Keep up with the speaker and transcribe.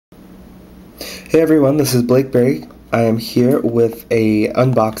Hey everyone, this is Blakeberry. I am here with a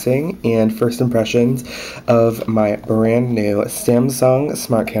unboxing and first impressions of my brand new Samsung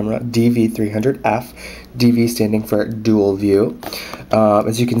smart camera DV300F, DV standing for dual view.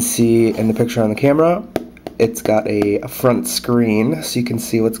 As you can see in the picture on the camera, it's got a front screen so you can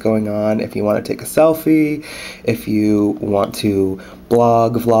see what's going on if you want to take a selfie, if you want to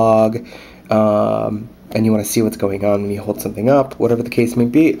vlog, and you want to see what's going on when you hold something up, whatever the case may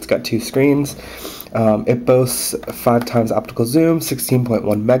be. It's got two screens. It boasts 5 times optical zoom, 16.1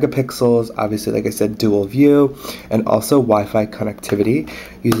 megapixels, obviously like I said dual view, and also Wi-Fi connectivity.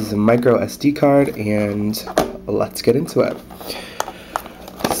 Uses a micro SD card, and let's get into it.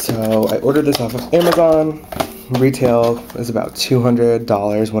 So I ordered this off of Amazon. Retail is about $200,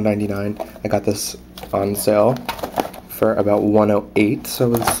 $199. I got this on sale for about $108,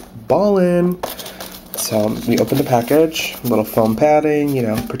 so it was ballin'. So we opened the package, a little foam padding, you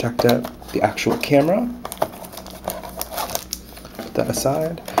know, protect it, the actual camera. Put that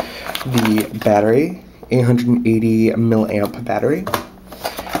aside. The battery, 880 milliamp battery.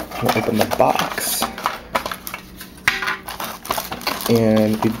 We'll open the box.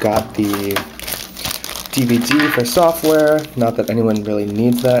 And we've got the DVD for software. Not that anyone really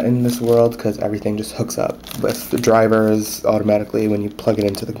needs that in this world because everything just hooks up with the drivers automatically when you plug it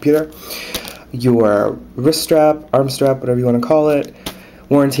into the computer. Your wrist strap, arm strap, whatever you want to call it,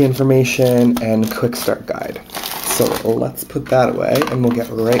 warranty information, and quick start guide. So let's put that away and we'll get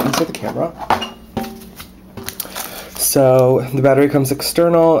right into the camera. So the battery comes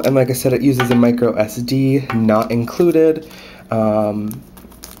external, and like I said, it uses a micro SD, not included. And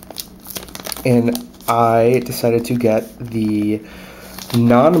I decided to get the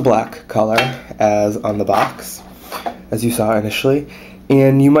non-black color as on the box, as you saw initially.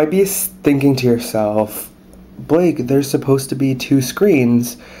 And you might be thinking to yourself, Blake, there's supposed to be 2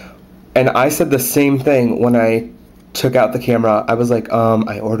 screens. And I said the same thing when I took out the camera. I was like,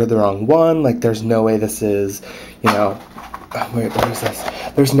 I ordered the wrong one. Like, there's no way this is, you know, wait, where is this?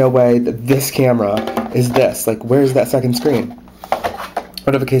 There's no way that this camera is this. Like, where's that second screen?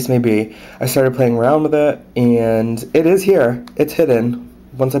 Whatever the case may be, I started playing around with it, and it is here. It's hidden.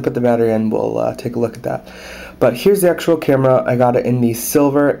 Once I put the battery in, we'll take a look at that. But here's the actual camera. I got it in the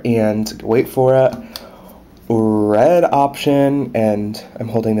silver and, wait for it, red option, and I'm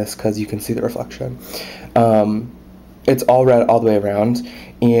holding this because you can see the reflection. It's all red all the way around,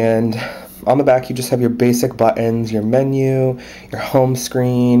 and on the back you just have your basic buttons, your menu, your home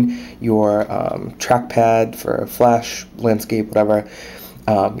screen, your trackpad for flash, landscape, whatever,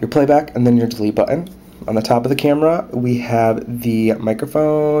 your playback, and then your delete button. On the top of the camera, we have the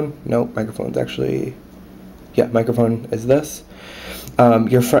microphone. Nope, microphone's actually, yeah, microphone is this.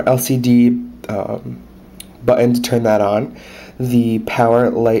 Your front LCD button to turn that on. The power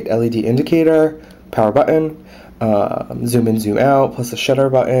light LED indicator, power button, zoom in, zoom out, plus a shutter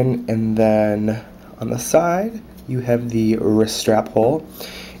button. And then on the side, you have the wrist strap hole.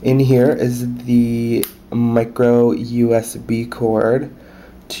 In here is the micro USB cord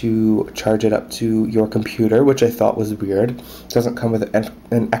to charge it up to your computer, which I thought was weird. It doesn't come with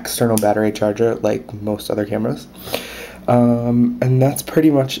an external battery charger like most other cameras. And that's pretty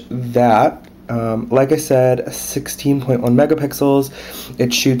much that. Like I said, 16.1 megapixels.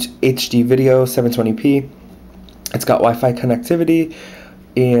 It shoots HD video, 720p. It's got Wi-Fi connectivity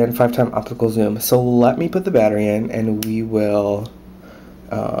and 5 times optical zoom. So let me put the battery in, and we will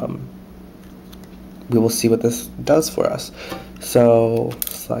see what this does for us. So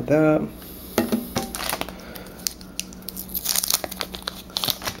slide that.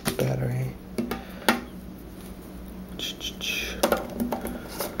 Battery.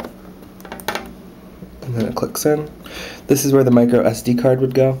 And then it clicks in. This is where the micro SD card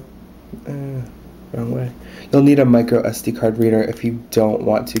would go. Wrong way. You'll need a micro SD card reader if you don't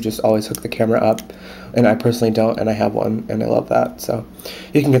want to just always hook the camera up. And I personally don't, and I have one, and I love that. So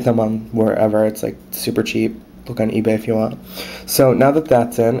you can get them on wherever. It's like super cheap. Look on eBay if you want. So now that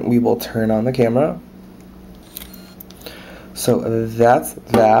that's in, we will turn on the camera. So that's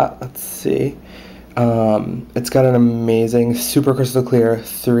that. Let's see. It's got an amazing, super crystal clear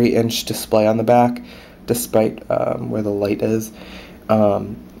 3-inch display on the back, despite where the light is.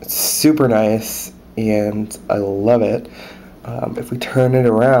 It's super nice, and I love it. If we turn it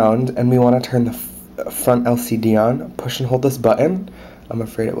around and we want to turn the front LCD on, push and hold this button. I'm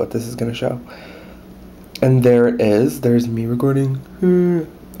afraid of what this is going to show. And there it is. There's me recording.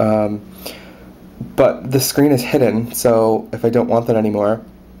 But the screen is hidden, so if I don't want that anymore,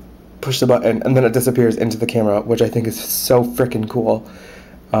 push the button, and then it disappears into the camera, which I think is so freaking cool.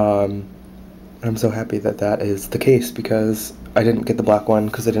 I'm so happy that that is the case, because I didn't get the black one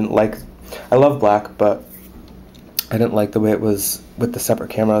because I didn't like I love black, but I didn't like the way it was with the separate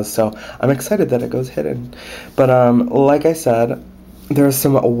cameras, so I'm excited that it goes hidden. But like I said, there's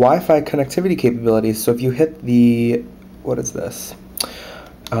some Wi-Fi connectivity capabilities. So if you hit the, what is this?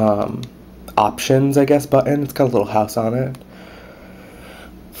 Options, I guess, button. It's got a little house on it.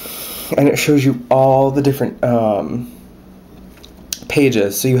 And it shows you all the different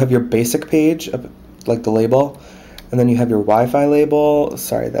pages. So you have your basic page, like the label, and then you have your Wi-Fi label.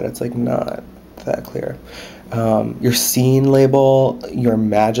 Sorry that it's like not that clear. Your scene label, your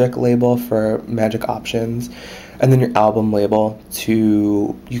magic label for magic options, and then your album label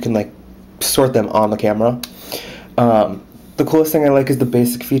you can like sort them on the camera. The coolest thing I like is the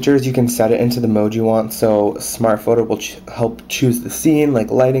basic features. You can set it into the mode you want, so Smart Photo will help choose the scene, like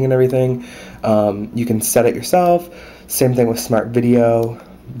lighting and everything. You can set it yourself. Same thing with Smart Video,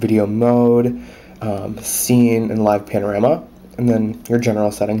 video mode, scene, and live panorama, and then your general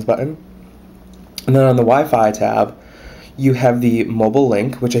settings button. And then on the Wi-Fi tab, you have the mobile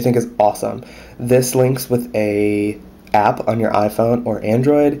link, which I think is awesome. This links with a app on your iPhone or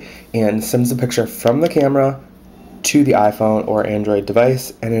Android and sends a picture from the camera to the iPhone or Android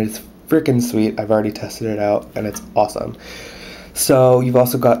device, and it is freaking sweet. I've already tested it out, and it's awesome. So you've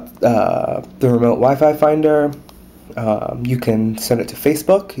also got the remote Wi-Fi finder. You can send it to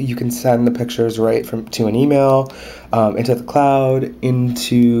Facebook. You can send the pictures right to an email, into the cloud,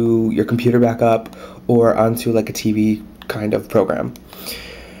 into your computer backup, or onto like a TV kind of program.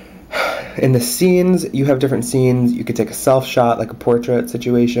 In the scenes, you have different scenes. You could take a self shot, like a portrait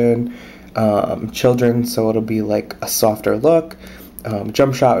situation, children, so it'll be like a softer look.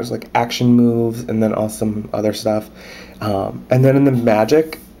 Jump shot is like action moves, and then also some other stuff. And then in the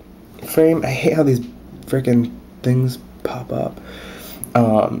magic frame, I hate how these freaking things pop up.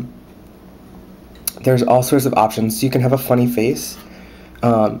 There's all sorts of options. So you can have a funny face.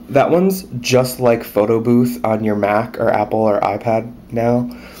 That one's just like Photo Booth on your Mac or Apple or iPad now.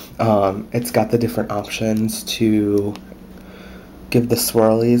 It's got the different options to give the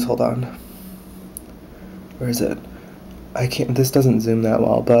swirlies. Hold on. Where is it? I can't, this doesn't zoom that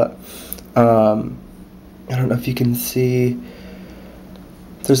well, but I don't know if you can see.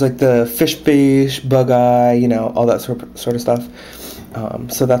 There's like the fish face, bug eye, you know, all that sort of stuff.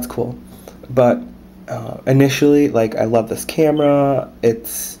 So that's cool. But initially, like, I love this camera.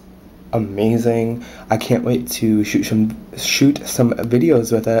 It's amazing. I can't wait to shoot some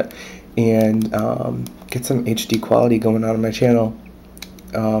videos with it and get some HD quality going on my channel.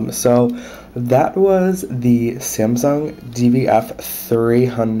 So that was the Samsung Samsung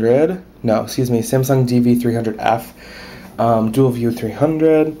DV300F. Dual View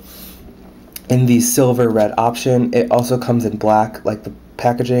 300 in the silver red option. It also comes in black, like the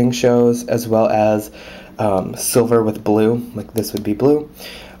packaging shows, as well as silver with blue, like this would be blue.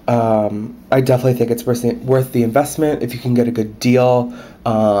 I definitely think it's worth the investment if you can get a good deal.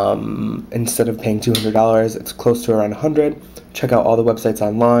 Instead of paying $200, it's close to around $100. Check out all the websites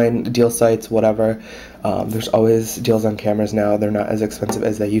online, deal sites, whatever. There's always deals on cameras now. They're not as expensive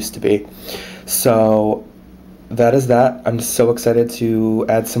as they used to be. So that is that. I'm so excited to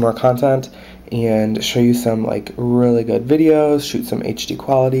add some more content and show you some like really good videos, shoot some HD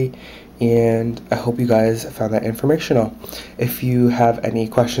quality, and I hope you guys found that informational. If you have any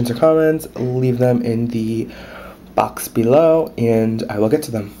questions or comments, leave them in the box below and I will get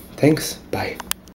to them. Thanks. Bye.